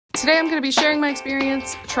Today I'm going to be sharing my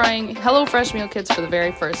experience trying HelloFresh meal kits for the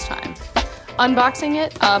very first time. Unboxing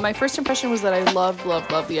it, my first impression was that I loved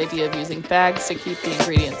the idea of using bags to keep the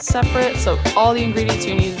ingredients separate, so all the ingredients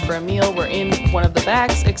you needed for a meal were in one of the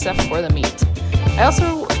bags except for the meat. I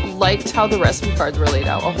also liked how the recipe cards were laid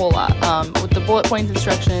out a whole lot. With the bullet point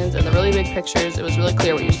instructions and the really big pictures, it was really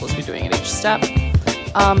clear what you're supposed to be doing at each step.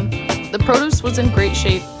 The produce was in great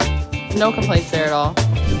shape, no complaints there at all.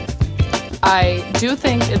 I do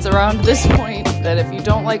think it's around this point that if you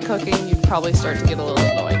don't like cooking, you probably start to get a little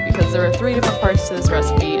annoyed, because there are 3 different parts to this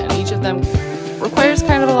recipe and each of them requires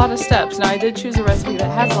kind of a lot of steps. Now I did choose a recipe that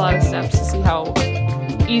has a lot of steps to see how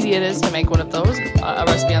easy it is to make one of those, a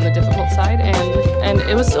recipe on the difficult side, and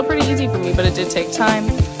it was still pretty easy for me, but it did take time.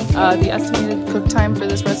 The estimated cook time for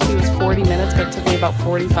this recipe was 40 minutes, but it took me about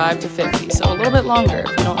 45 to 50, so a little bit longer. If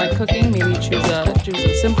you don't like cooking, maybe choose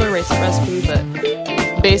a simpler recipe, but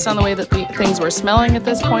based on the way that things were smelling at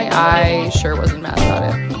this point, I sure wasn't mad about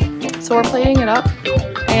it. So we're plating it up,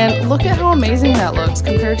 and look at how amazing that looks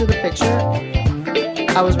compared to the picture.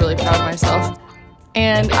 I was really proud of myself,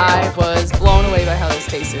 and I was blown away by how this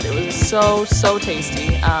tasted. It was so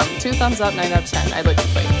tasty. 2 thumbs up, 9 out of 10. I'd like to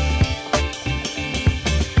plate.